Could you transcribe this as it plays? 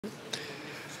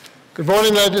Good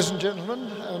morning, ladies and gentlemen,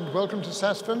 and welcome to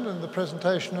SASFin and the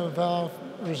presentation of our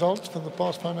results for the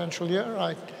past financial year.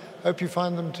 I hope you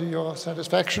find them to your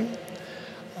satisfaction.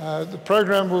 The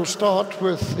program will start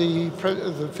with the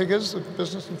figures of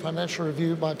business and financial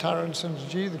review by Tyrone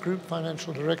Sindiji, the Group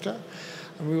Financial Director,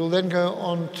 and we will then go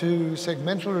on to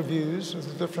segmental reviews of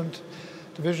the different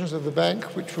divisions of the bank,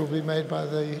 which will be made by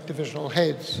the divisional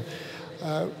heads.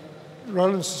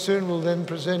 Roland Sassoon will then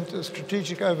present a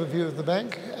strategic overview of the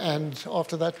bank, and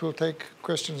after that we'll take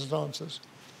questions and answers.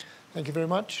 Thank you very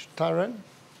much. Tyrone.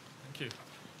 Thank you.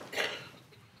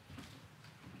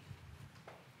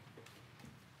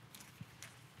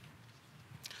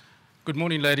 Good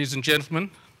morning, ladies and gentlemen.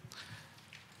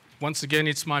 Once again,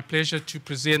 it's my pleasure to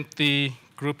present the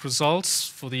group results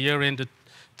for the year ended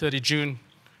 30 June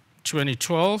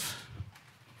 2012.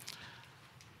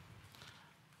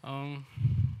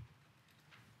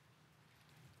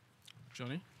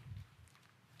 Johnny?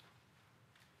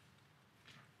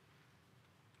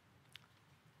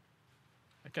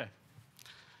 Okay.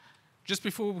 Just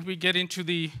before we get into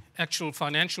the actual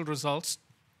financial results,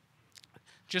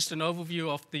 just an overview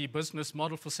of the business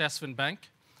model for SASFin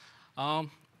Bank.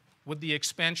 With the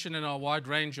expansion in our wide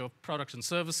range of products and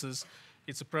services,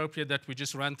 it's appropriate that we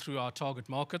just run through our target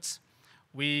markets.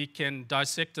 We can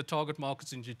dissect the target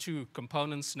markets into two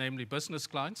components, namely business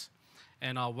clients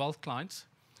and our wealth clients.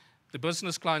 The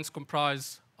business clients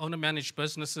comprise owner-managed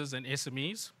businesses and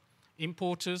SMEs,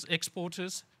 importers,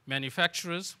 exporters,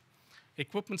 manufacturers,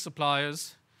 equipment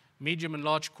suppliers, medium and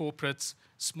large corporates,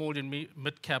 small and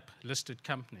mid-cap listed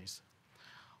companies.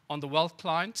 On the wealth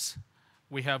clients,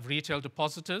 we have retail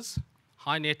depositors,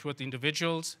 high net worth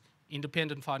individuals,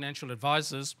 independent financial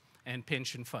advisors, and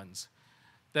pension funds.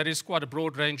 That is quite a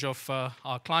broad range of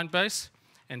our client base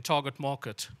and target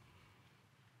market.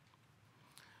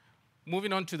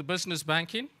 Moving on to the business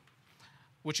banking,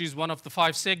 which is one of the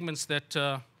 5 segments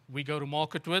that we go to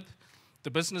market with.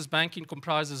 The business banking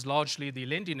comprises largely the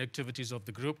lending activities of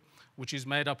the group, which is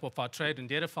made up of our trade and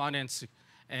debtor finance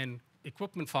and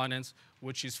equipment finance,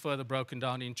 which is further broken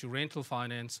down into rental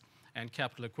finance and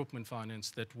capital equipment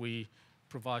finance that we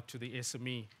provide to the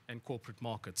SME and corporate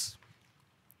markets.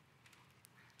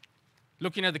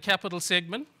 Looking at the capital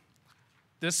segment,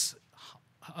 this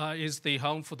is the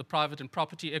home for the private and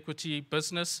property equity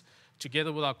business,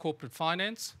 together with our corporate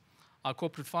finance. Our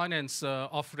corporate finance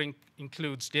offering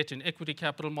includes debt and equity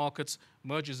capital markets,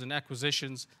 mergers and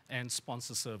acquisitions, and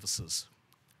sponsor services.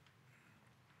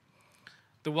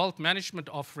 The wealth management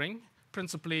offering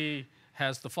principally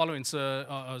has the following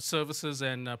services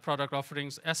and product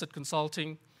offerings: asset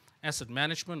consulting, asset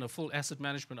management, a full asset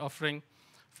management offering,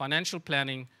 financial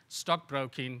planning,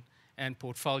 stockbroking, and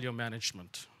portfolio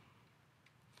management.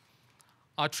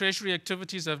 Our treasury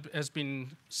activities has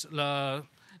been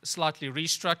slightly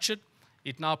restructured.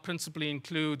 It now principally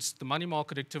includes the money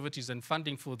market activities and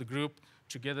funding for the group,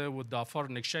 together with our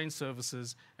foreign exchange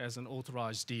services as an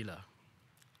authorized dealer.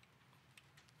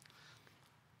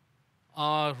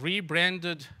 Our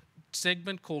rebranded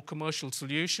segment called Commercial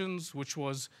Solutions, which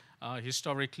was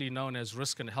historically known as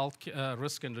Risk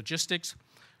and Logistics,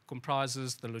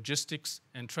 comprises the logistics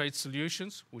and trade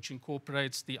solutions, which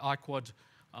incorporates the iQuad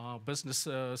business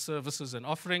services and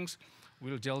offerings.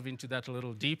 We'll delve into that a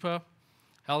little deeper.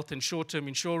 Health and short-term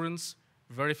insurance,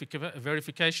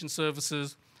 verification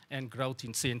services, and growth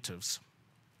incentives.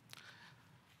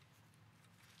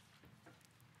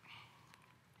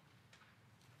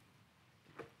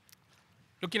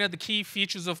 Looking at the key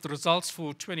features of the results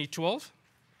for 2012,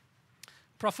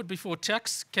 profit before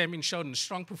tax came in showing a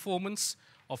strong performance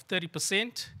of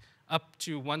 30%, up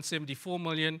to 174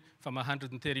 million from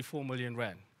 134 million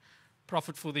rand.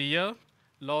 Profit for the year,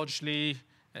 largely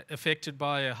affected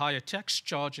by a higher tax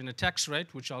charge and a tax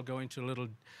rate, which I'll go into in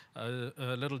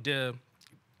a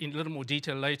little more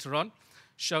detail later on,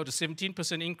 showed a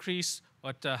 17% increase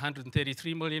at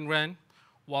 133 million rand,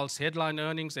 whilst headline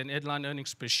earnings and headline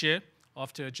earnings per share,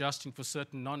 after adjusting for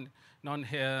certain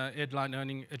non-headline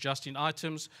earning adjusting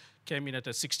items, came in at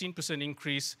a 16%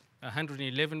 increase,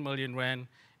 111 million rand,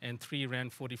 and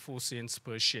 3.44 rand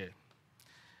per share.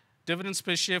 Dividends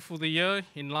per share for the year,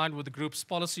 in line with the group's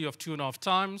policy of 2.5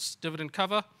 times dividend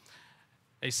cover,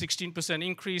 a 16%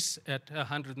 increase at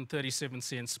 137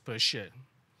 cents per share.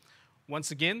 Once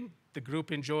again, the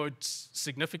group enjoyed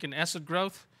significant asset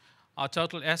growth. Our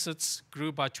total assets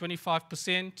grew by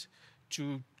 25%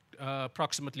 to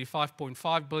approximately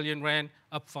 5.5 billion rand,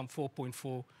 up from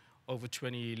 4.4 over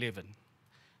 2011.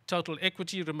 Total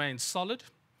equity remains solid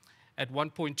at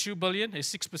 1.2 billion, a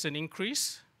 6%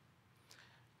 increase.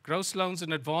 Gross loans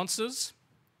and advances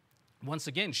once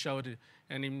again showed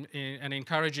an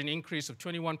encouraging increase of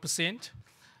 21%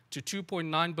 to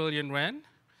 2.9 billion rand,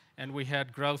 and we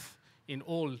had growth in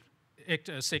all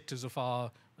sectors of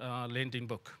our lending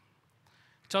book.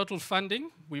 Total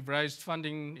funding, we've raised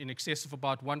funding in excess of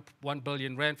about 1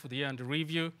 billion rand for the year under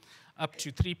review, up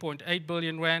to 3.8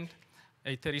 billion rand,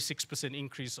 a 36%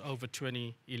 increase over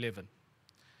 2011.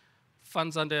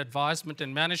 Funds under advisement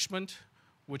and management,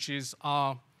 which is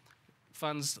our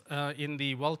funds in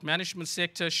the wealth management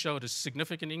sector, showed a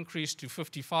significant increase to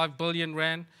 55 billion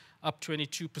rand, up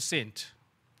 22%.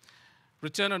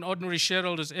 Return on ordinary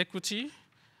shareholders' equity,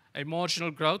 a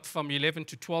marginal growth from 11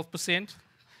 to 12%.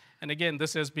 And again,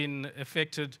 this has been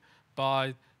affected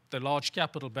by the large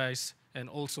capital base and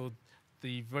also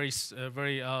the very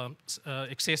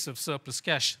excessive surplus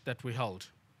cash that we hold.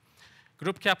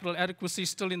 Group capital adequacy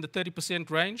still in the 30%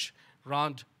 range,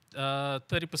 around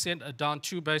 30%, down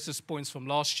 2 basis points from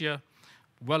last year,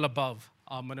 well above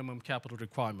our minimum capital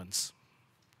requirements.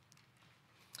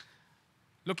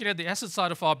 Looking at the asset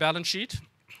side of our balance sheet,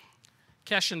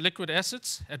 cash and liquid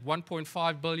assets at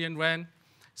 1.5 billion rand,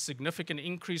 significant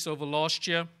increase over last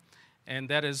year, and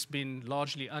that has been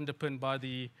largely underpinned by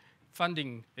the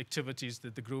funding activities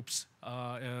that the group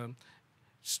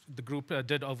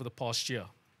did over the past year.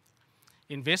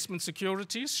 Investment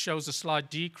securities shows a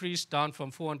slight decrease, down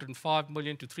from 405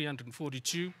 million to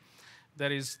 342.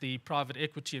 That is the private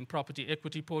equity and property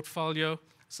equity portfolio,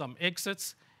 some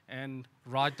exits, and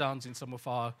write-downs in some of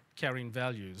our carrying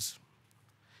values.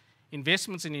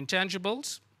 Investments in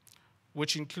intangibles,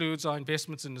 which includes our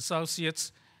investments in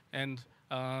associates and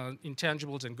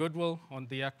intangibles and goodwill on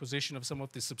the acquisition of some of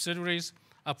the subsidiaries,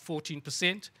 up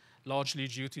 14%, largely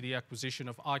due to the acquisition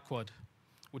of iQuad,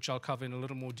 which I'll cover in a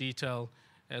little more detail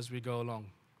as we go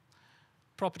along.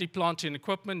 Property, plant, and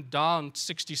equipment down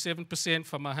 67%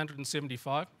 from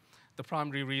 175. The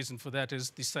primary reason for that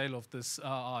is the sale of this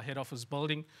our head office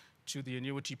building to the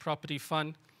annuity property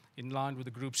fund, in line with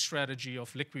the group's strategy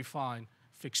of liquefying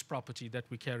fixed property that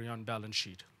we carry on balance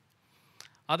sheet.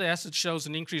 Other assets shows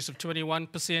an increase of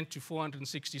 21% to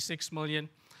 466 million.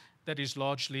 That is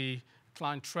largely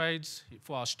client trades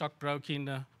for our stockbroking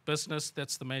business.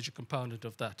 That's the major component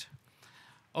of that.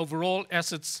 Overall,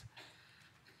 assets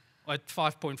at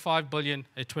 5.5 billion,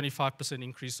 a 25%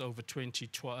 increase over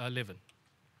 2011.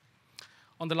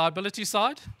 On the liability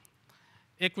side,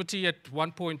 equity at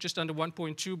just under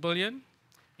 1.2 billion.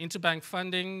 Interbank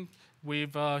funding,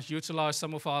 we've utilized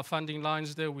some of our funding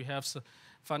lines there. We have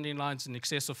funding lines in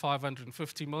excess of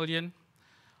 550 million.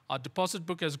 Our deposit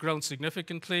book has grown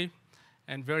significantly,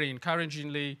 and very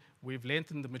encouragingly, we've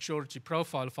lengthened the maturity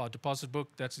profile of our deposit book.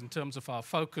 That's in terms of our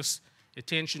focus,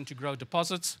 attention to grow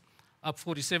deposits, up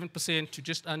 47% to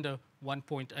just under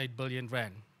 1.8 billion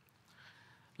rand.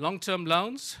 Long-term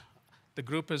loans, the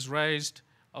group has raised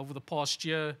over the past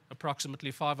year approximately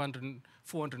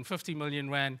 450 million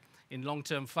rand in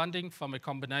long-term funding from a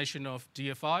combination of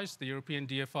DFIs, the European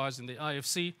DFIs and the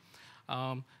IFC.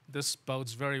 This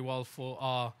bodes very well for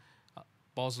our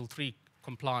Basel III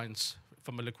compliance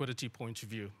from a liquidity point of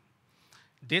view.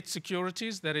 Debt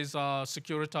securities, that is our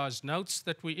securitized notes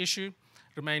that we issue,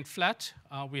 remained flat.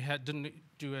 We didn't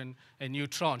do a new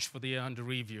tranche for the year under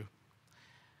review.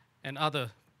 And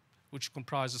other, which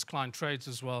comprises client trades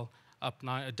as well, up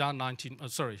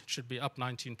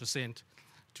 19%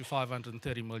 to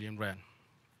 530 million rand.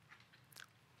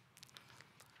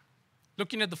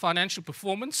 Looking at the financial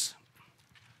performance,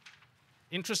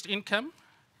 interest income,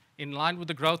 in line with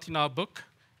the growth in our book,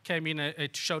 came in,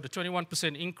 it showed a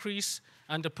 21% increase,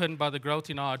 underpinned by the growth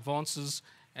in our advances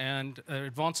and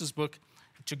advances book,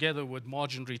 together with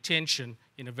margin retention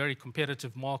in a very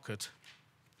competitive market.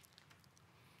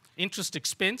 Interest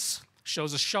expense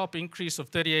shows a sharp increase of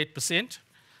 38%.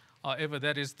 However,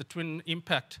 that is the twin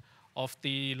impact of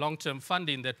the long-term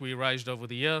funding that we raised over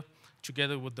the year,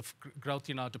 together with the growth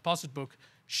in our deposit book,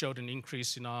 showed an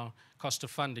increase in our cost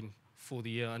of funding for the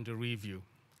year under review.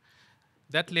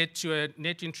 That led to a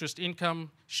net interest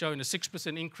income showing a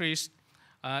 6% increase,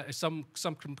 some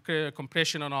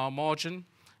compression on our margin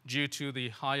due to the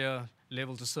higher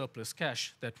levels of surplus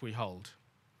cash that we hold.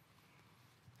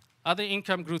 Other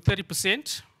income grew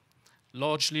 30%,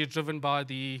 largely driven by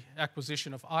the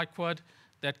acquisition of iQuad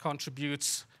that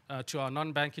contributes to our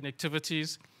non-banking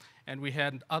activities, and we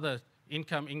had other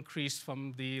income increase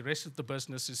from the rest of the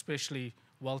business, especially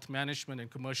wealth management and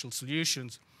commercial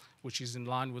solutions, which is in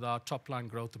line with our top-line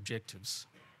growth objectives.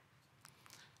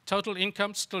 Total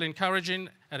income still encouraging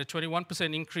at a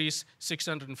 21% increase,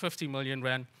 650 million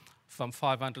rand from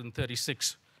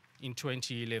 536 in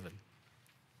 2011.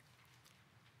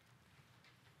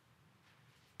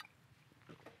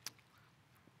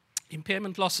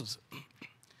 Impairment losses.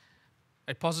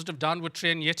 A positive downward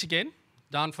trend yet again,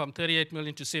 down from 38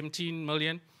 million to 17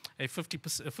 million, a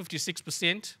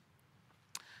 56%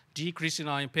 decrease in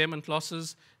our impairment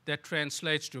losses. That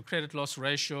translates to a credit loss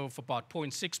ratio of about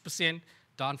 0.6%,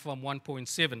 down from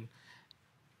 1.7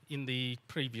 in the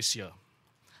previous year.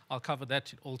 I'll cover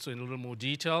that also in a little more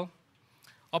detail.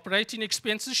 Operating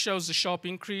expenses shows a sharp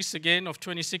increase again of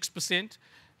 26%.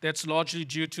 That's largely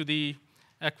due to the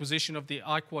acquisition of the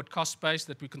iQuad cost base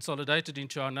that we consolidated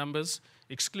into our numbers.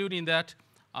 Excluding that,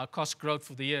 our cost growth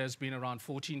for the year has been around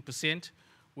 14%,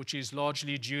 which is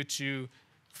largely due to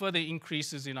further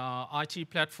increases in our IT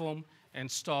platform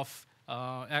and staff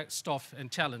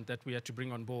and talent that we had to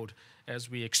bring on board as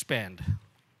we expand.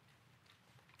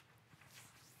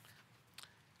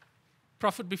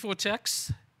 Profit before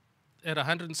tax at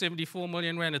 174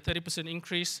 million rand, a 30%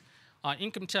 increase. Our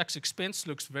income tax expense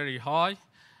looks very high.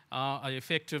 Our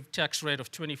effective tax rate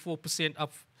of 24%,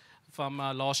 up from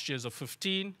last year's of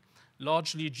 15%,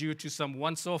 largely due to some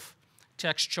once-off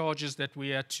tax charges that we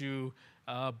had to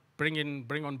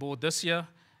bring on board this year.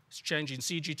 Change in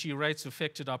CGT rates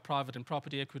affected our private and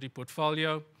property equity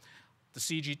portfolio. The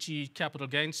CGT capital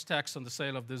gains tax on the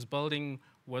sale of this building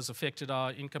was affected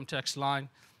our income tax line,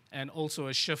 and also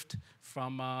a shift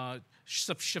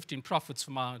in profits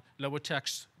from our lower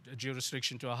tax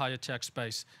jurisdiction to a higher tax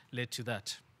base led to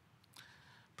that.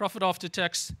 Profit after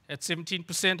tax at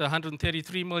 17%,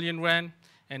 133 million rand,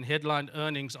 and headline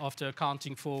earnings after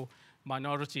accounting for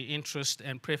minority interest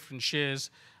and preference shares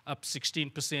up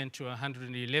 16% to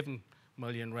 111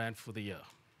 million rand for the year.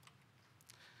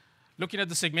 Looking at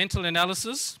the segmental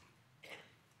analysis,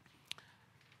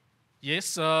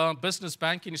 yes, business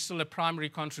banking is still a primary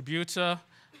contributor,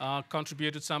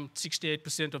 contributed some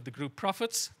 68% of the group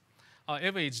profits.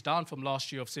 However, it's down from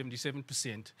last year of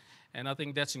 77%. And I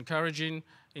think that's encouraging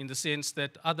in the sense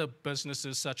that other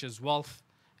businesses such as wealth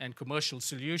and commercial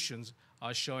solutions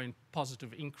are showing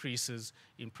positive increases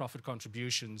in profit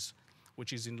contributions,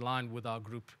 which is in line with our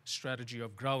group strategy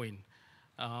of growing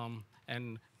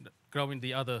and growing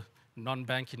the other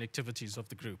non-banking activities of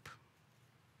the group.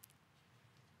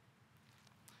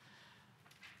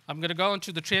 I'm going to go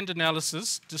into the trend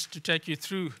analysis just to take you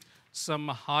through some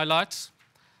highlights.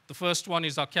 The first one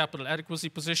is our capital adequacy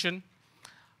position.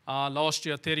 Last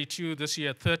year 32, this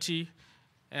year 30.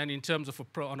 And in terms of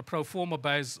on a pro forma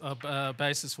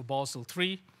basis for Basel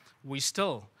III, we're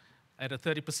still at a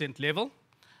 30% level.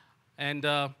 And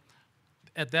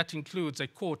that includes a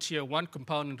core tier 1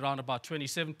 component around about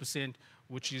 27%,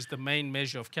 which is the main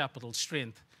measure of capital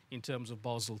strength in terms of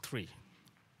Basel III.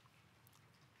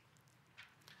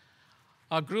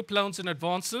 Our group loans and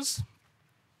advances,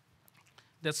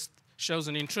 that shows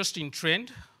an interesting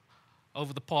trend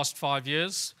over the past 5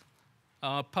 years.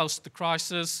 Post the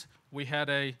crisis, we had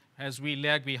as we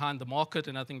lagged behind the market,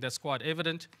 and I think that's quite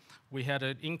evident, we had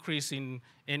an increase in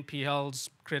NPLs,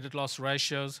 credit loss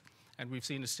ratios, and we've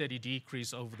seen a steady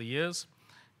decrease over the years.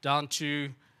 Our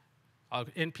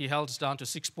NPLs down to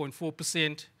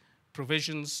 6.4%,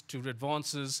 provisions to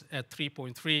advances at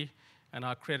 3.3%, and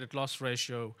our credit loss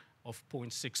ratio of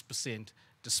 0.6%,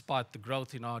 despite the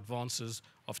growth in our advances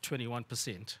of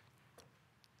 21%.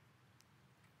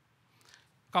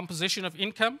 Composition of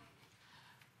income,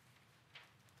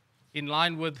 in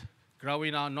line with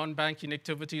growing our non-banking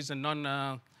activities and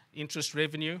non-interest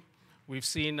revenue. We've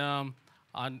seen our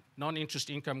non-interest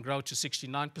income grow to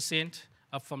 69%,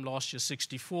 up from last year's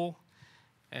 64%,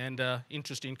 and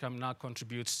interest income now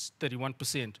contributes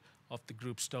 31% of the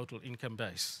group's total income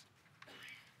base.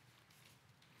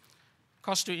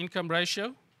 Cost to income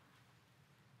ratio.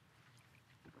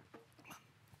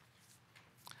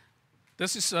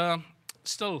 This is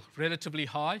still relatively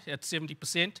high at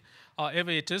 70%.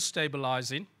 However, it is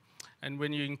stabilizing, and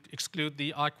when you exclude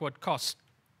the iQuad cost,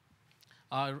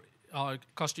 our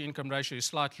cost to income ratio is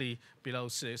slightly below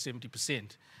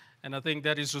 70%. And I think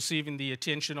that is receiving the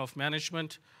attention of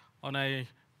management on a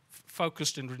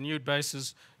focused and renewed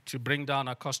basis to bring down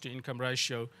our cost to income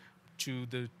ratio to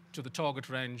the target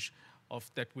range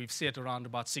that we've set around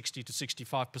about 60 to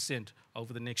 65%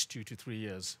 over the next 2 to 3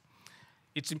 years.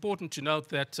 It's important to note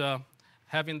that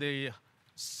having the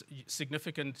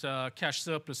significant cash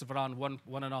surplus of around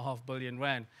 1.5 billion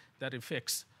rand, that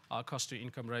affects our cost to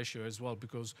income ratio as well,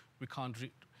 because we can't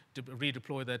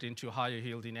redeploy that into higher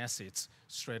yielding assets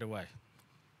straight away.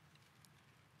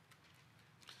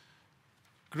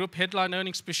 Group headline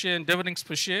earnings per share and dividends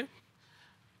per share.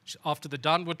 After the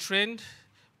downward trend,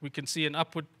 we can see an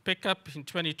upward pickup in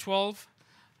 2012,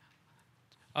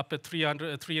 up at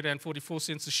 344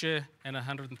 cents a share and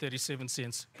 137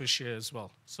 cents per share as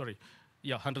well.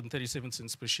 137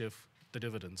 cents per share for the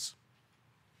dividends.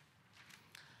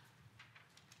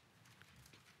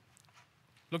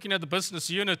 Looking at the business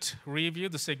unit review,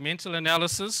 the segmental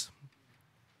analysis,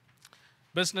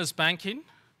 business banking,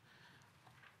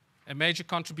 a major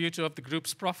contributor of the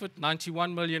group's profit,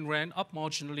 91 million rand, up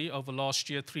marginally over last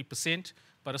year, 3%,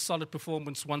 but a solid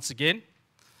performance once again.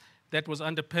 That was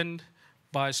underpinned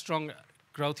by strong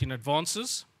growth in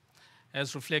advances,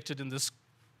 as reflected in this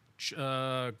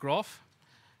graph.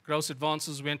 Gross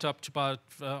advances went up to about,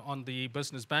 on the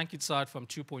business banking side, from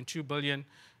 2.2 billion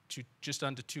to just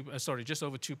over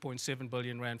 2.7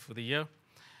 billion rand for the year.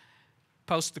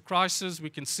 Post the crisis, we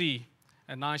can see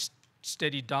a nice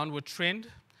steady downward trend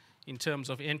in terms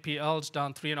of NPLs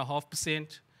down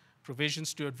 3.5%,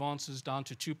 provisions to advances down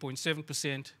to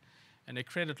 2.7%, and a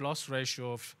credit loss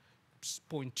ratio of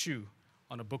 0.2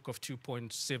 on a book of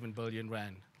 2.7 billion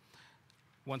rand.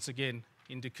 Once again,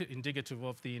 indicative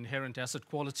of the inherent asset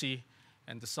quality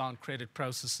and the sound credit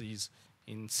processes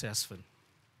in Sasfin.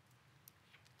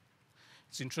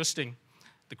 It's interesting,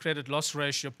 the credit loss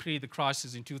ratio pre the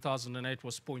crisis in 2008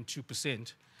 was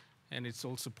 0.2%, and it's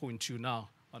also 0.2 now,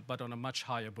 but on a much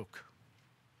higher book.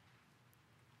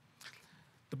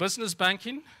 The business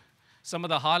banking, some of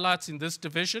the highlights in this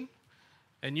division: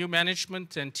 a new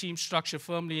management and team structure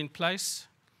firmly in place.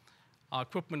 Our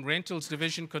equipment rentals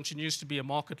division continues to be a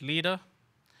market leader.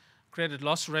 Credit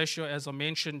loss ratio, as I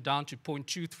mentioned, down to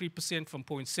 0.23% from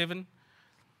 0.7.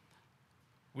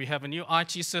 We have a new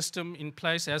IT system in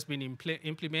place, has been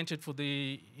implemented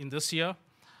in this year.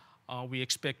 We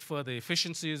expect further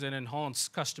efficiencies and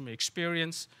enhanced customer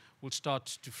experience will start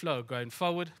to flow going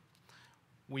forward.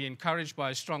 We're encouraged by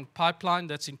a strong pipeline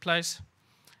that's in place,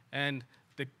 and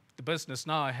the business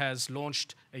now has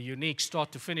launched a unique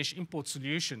start-to-finish import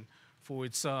solution for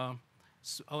its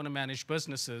owner-managed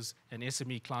businesses and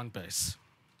SME client base.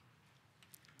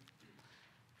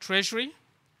 Treasury,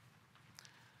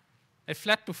 a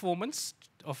flat performance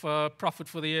of profit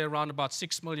for the year, around about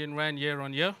 6 million rand year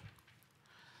on year.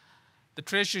 The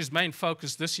Treasury's main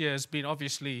focus this year has been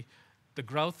obviously the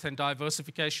growth and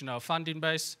diversification of our funding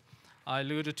base. I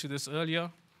alluded to this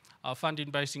earlier. Our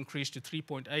funding base increased to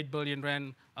 3.8 billion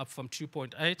rand, up from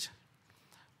 2.8,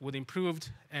 with improved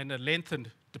and a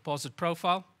lengthened deposit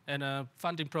profile and a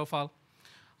funding profile.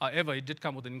 However, it did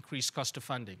come with an increased cost of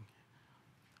funding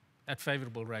at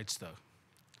favorable rates, though.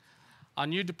 Our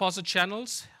new deposit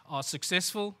channels are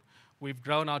successful. We've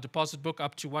grown our deposit book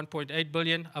up to 1.8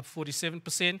 billion, up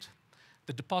 47%.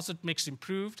 The deposit mix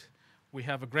improved. We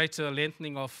have a greater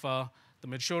lengthening of the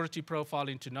maturity profile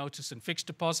into notice and fixed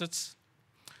deposits,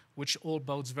 which all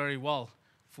bodes very well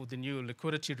for the new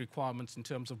liquidity requirements in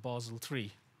terms of Basel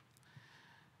III.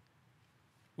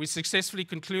 We successfully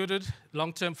concluded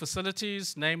long-term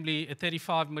facilities, namely a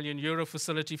 35 million euro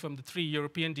facility from the 3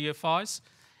 European DFIs,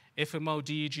 FMO,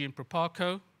 DEG, and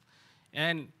Proparco,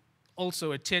 and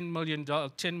also a $10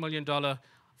 million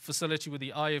facility with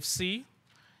the IFC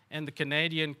and the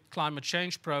Canadian Climate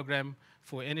Change Program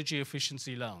for energy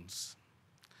efficiency loans.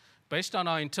 Based on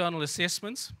our internal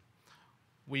assessments,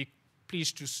 we're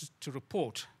pleased to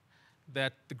report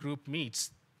that the group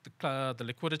meets the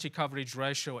liquidity coverage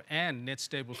ratio and net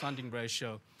stable funding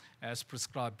ratio as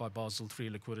prescribed by Basel III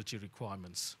liquidity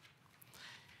requirements.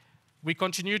 We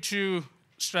continue to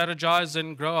strategize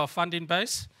and grow our funding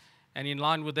base, and in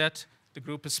line with that, the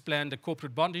group has planned a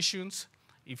corporate bond issuance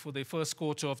for the first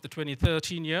quarter of the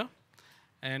 2013 year,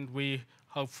 and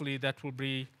hopefully that will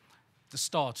be the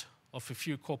start of a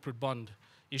few corporate bond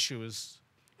issuers.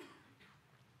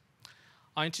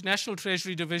 Our international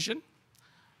treasury division,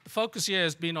 the focus here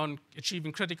has been on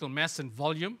achieving critical mass and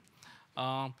volume.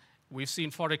 We've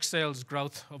seen forex sales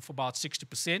growth of about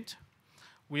 60%.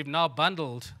 We've now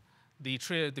bundled the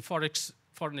forex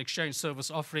foreign exchange service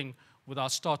offering with our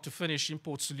start-to-finish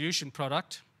import solution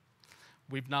product.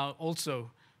 We've now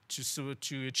also, to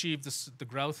achieve the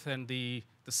growth and the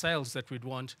sales that we'd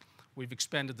want, we've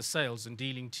expanded the sales and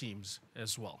dealing teams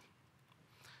as well.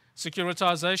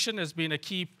 Securitization has been a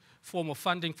key form of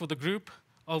funding for the group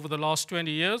over the last 20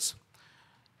 years.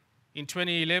 In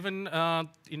 2011,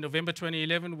 in November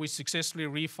 2011, we successfully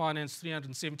refinanced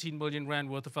 317 million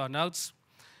rand worth of our notes.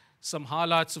 Some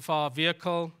highlights of our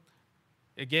vehicle: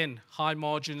 again, high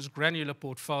margins, granular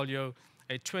portfolio,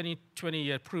 a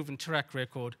 20-year proven track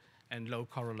record, and low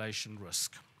correlation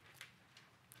risk.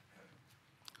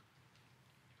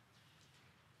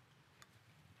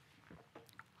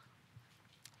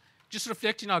 Just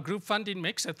reflecting our group funding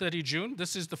mix at 30 June,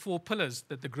 this is the 4 pillars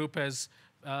that the group has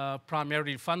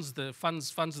primarily funds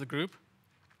the group,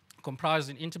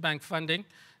 comprising interbank funding,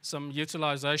 some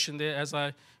utilization there. As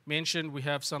I mentioned, we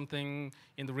have something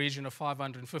in the region of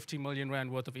 550 million rand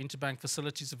worth of interbank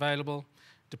facilities available.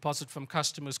 Deposit from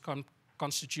customers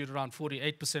constitute around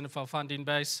 48% of our funding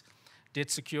base,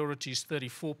 debt securities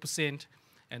 34%,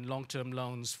 and long-term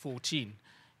loans 14%.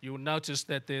 You will notice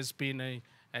that there's been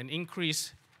an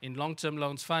increase in long-term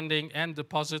loans funding and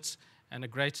deposits, and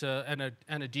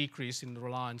a decrease in the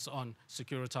reliance on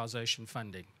securitization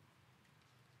funding.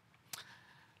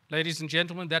 Ladies and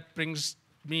gentlemen, that brings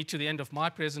me to the end of my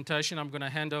presentation. I'm going to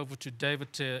hand over to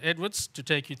David Edwards to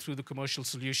take you through the commercial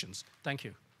solutions. Thank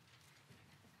you.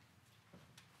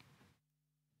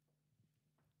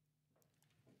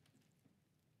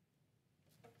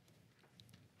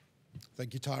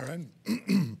 Thank you, Tyrone.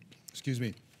 Excuse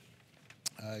me.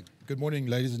 Good morning,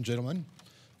 ladies and gentlemen.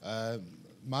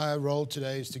 My role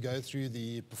today is to go through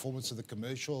the performance of the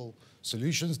Commercial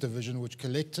Solutions division, which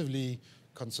collectively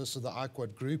consists of the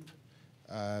IQuad Group,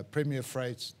 Premier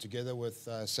Freight, together with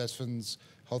Sasfin's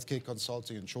healthcare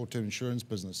consulting and short-term insurance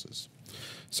businesses.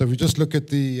 So if we just look at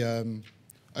the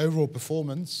overall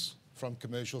performance from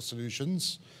Commercial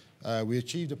Solutions, we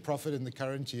achieved a profit in the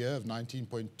current year of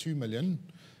 19.2 million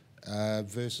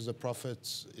versus a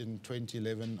profit in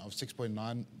 2011 of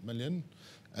 6.9 million.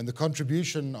 And the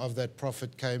contribution of that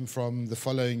profit came from the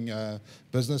following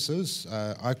businesses.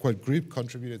 IQuad Group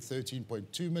contributed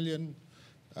 13.2 million,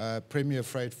 Premier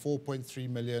Freight 4.3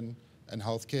 million, and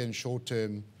healthcare and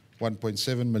short-term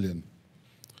 1.7 million.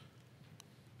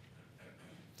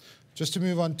 Just to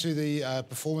move on to the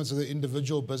performance of the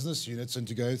individual business units and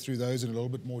to go through those in a little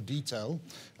bit more detail,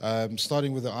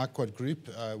 starting with the IQuad Group,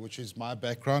 which is my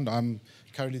background. I'm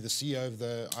currently the CEO of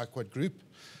the IQuad Group.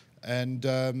 And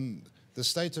the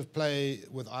state of play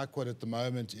with IQuad at the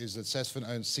moment is that Sasfin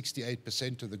owns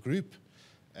 68% of the group.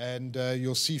 And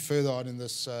you'll see further on in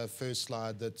this first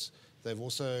slide that they've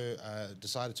also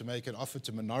decided to make an offer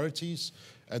to minorities.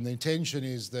 And the intention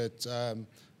is that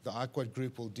the IQuad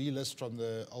Group will delist from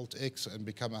the Alt-X and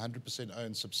become a 100%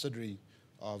 owned subsidiary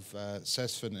of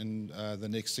Sasfin in the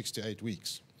next 6 to 8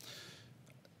 weeks.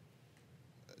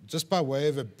 Just by way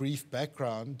of a brief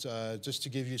background, just to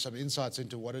give you some insights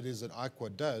into what it is that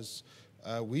IQuad does,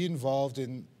 we're involved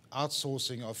in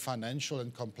outsourcing of financial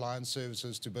and compliance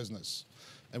services to business.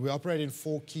 And we operate in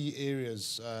 4 key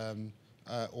areas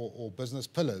or business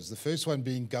pillars. The first one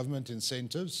being government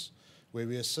incentives, where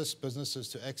we assist businesses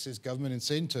to access government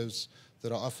incentives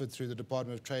that are offered through the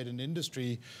Department of Trade and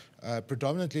Industry,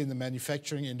 predominantly in the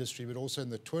manufacturing industry, but also in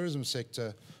the tourism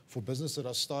sector for businesses that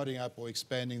are starting up or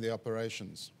expanding their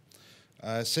operations.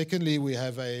 Secondly, we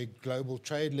have a global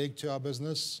trade leg to our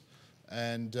business.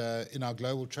 And in our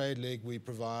global trade leg, we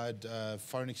provide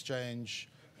foreign exchange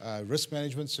risk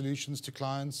management solutions to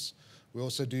clients. We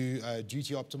also do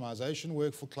duty optimization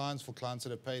work for clients that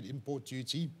have paid import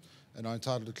duty and are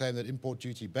entitled to claim that import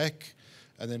duty back.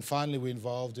 And then finally, we're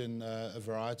involved in a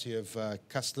variety of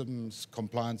customs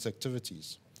compliance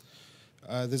activities.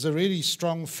 There's a really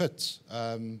strong fit.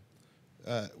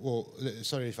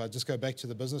 If I just go back to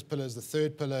the business pillars, the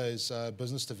third pillar is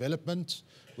business development,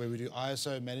 where we do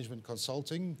ISO management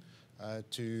consulting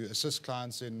to assist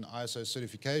clients in ISO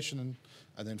certification.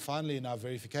 And then finally, in our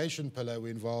verification pillar,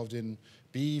 we're involved in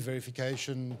BE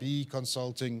verification, BE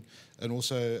consulting, and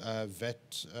also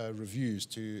VAT reviews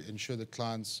to ensure that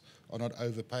clients are not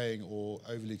overpaying or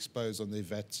overly exposed on their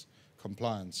VAT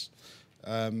compliance.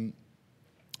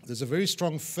 There's a very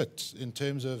strong fit in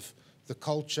terms of the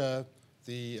culture,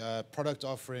 the product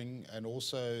offering, and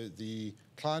also the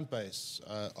client base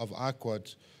of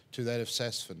IQuad to that of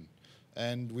Sasfin.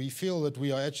 And we feel that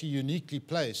we are actually uniquely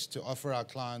placed to offer our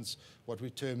clients what we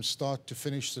term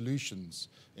start-to-finish solutions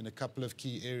in a couple of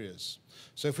key areas.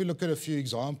 So if we look at a few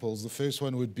examples, the first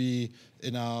one would be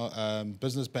in our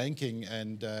business banking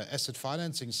and asset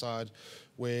financing side,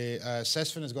 where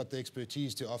Sasfin has got the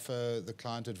expertise to offer the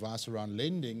client advice around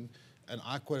lending, and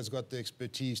IQuad has got the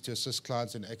expertise to assist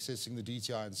clients in accessing the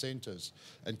DTI incentives.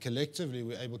 And collectively,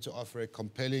 we're able to offer a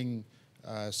compelling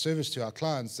service to our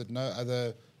clients that no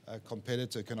other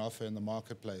competitor can offer in the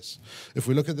marketplace. If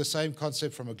we look at the same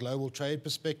concept from a global trade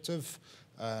perspective,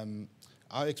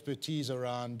 our expertise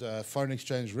around foreign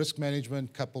exchange risk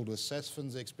management, coupled with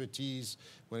Sasfin's expertise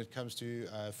when it comes to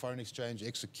foreign exchange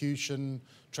execution,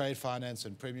 trade finance,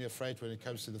 and Premier Freight when it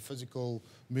comes to the physical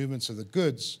movements of the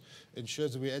goods,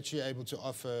 ensures that we're actually able to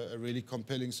offer a really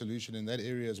compelling solution in that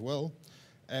area as well.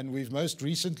 And we've most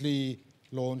recently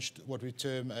launched what we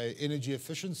term an energy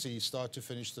efficiency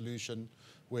start-to-finish solution,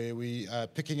 where we are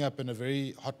picking up in a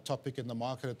very hot topic in the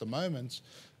market at the moment,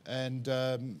 and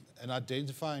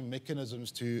identifying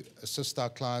mechanisms to assist our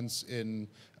clients in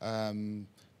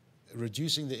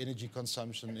reducing the energy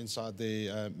consumption inside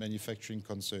their manufacturing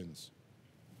concerns.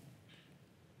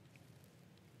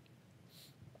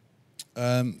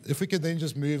 If we could then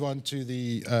just move on to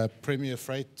the Premier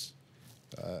Freight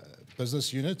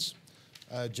business units.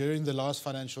 During the last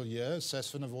financial year,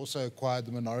 Sasfin have also acquired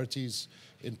the minorities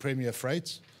in Premier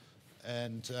Freight,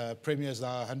 and Premier is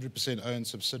now a 100% owned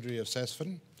subsidiary of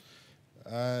Sasfin.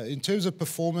 In terms of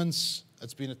performance,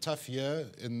 it's been a tough year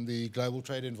in the global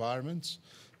trade environment.